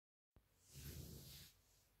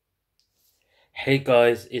Hey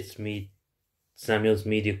guys, it's me, Samuel's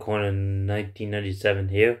Media Corner 1997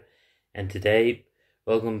 here, and today,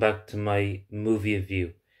 welcome back to my movie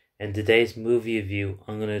review. And today's movie review,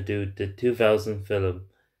 I'm gonna do the 2000 film,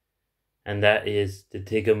 and that is the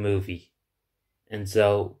Tigger movie. And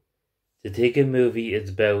so, the Tigger movie is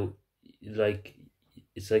about, like,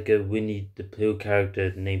 it's like a Winnie the Pooh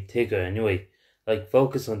character named Tigger, anyway. Like,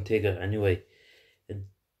 focus on Tigger, anyway. And,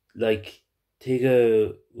 like,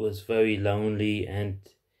 Tigger was very lonely and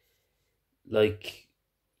like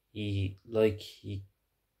he like he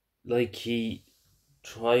he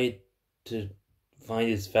tried to find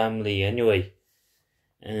his family anyway,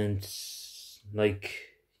 and like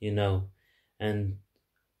you know and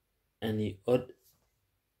and the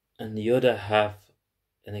other half,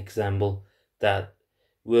 an example that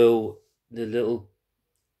will the little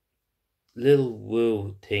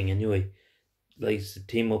Will thing anyway likes to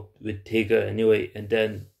team up with Tigger anyway, and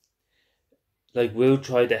then like Will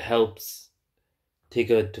try to helps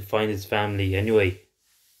Tigger to find his family anyway.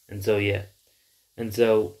 And so yeah. And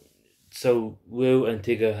so Will and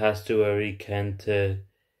Tigger has to really can to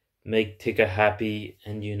make Tigger happy,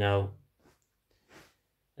 and and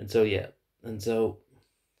so yeah. And so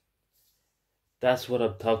that's what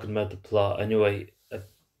I'm talking about, the plot anyway.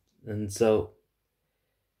 And so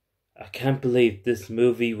I can't believe this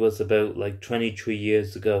movie was about like 23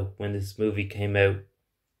 years ago when this movie came out.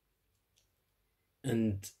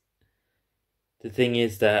 And the thing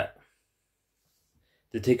is that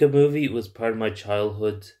the Tigger movie was part of my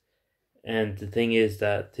childhood. And the thing is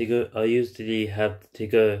that Tigger, I used to have the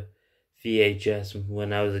Tigger VHS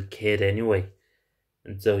when I was a kid anyway.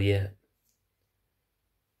 And so yeah.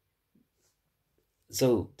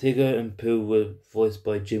 So Tigger and Pooh were voiced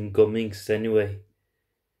by Jim Cummings anyway.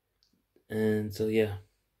 And so yeah.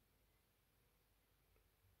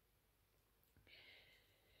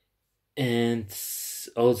 And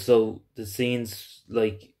also the scenes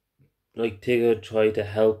like Tigger tried to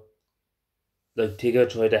help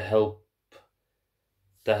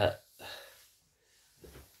that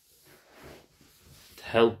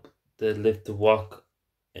help the lift the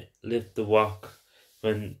walk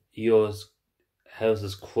when yours house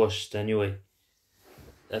is crushed anyway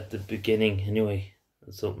at the beginning anyway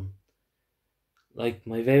or something. Like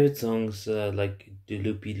my favorite songs like Do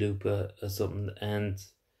Loopy Looper or something, and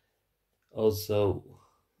also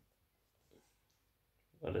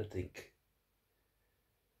what I think.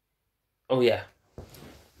 Oh yeah.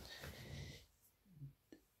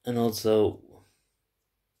 And also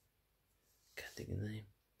can't think of the name.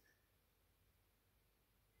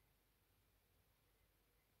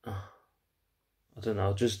 Oh, I don't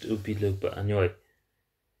know, just Oopy Loop, but anyway.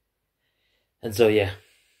 And so yeah.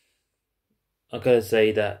 I gotta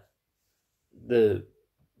say that the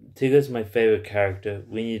Tigger's my favorite character.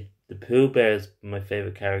 The Pooh Bear's my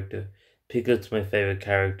favorite character. Piglet's my favorite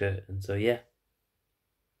character, and so yeah.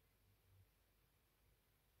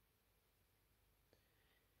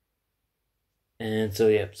 And so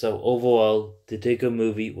yeah, so overall, the Tigger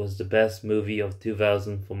movie was the best movie of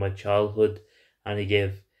 2000 for my childhood, and I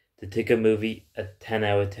give the Tigger movie a 10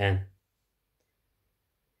 out of 10.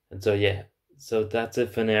 And so yeah, so that's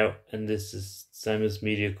it for now, and this is Simon's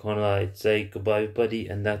Media Corner. I'd say goodbye, buddy,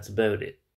 and that's about it.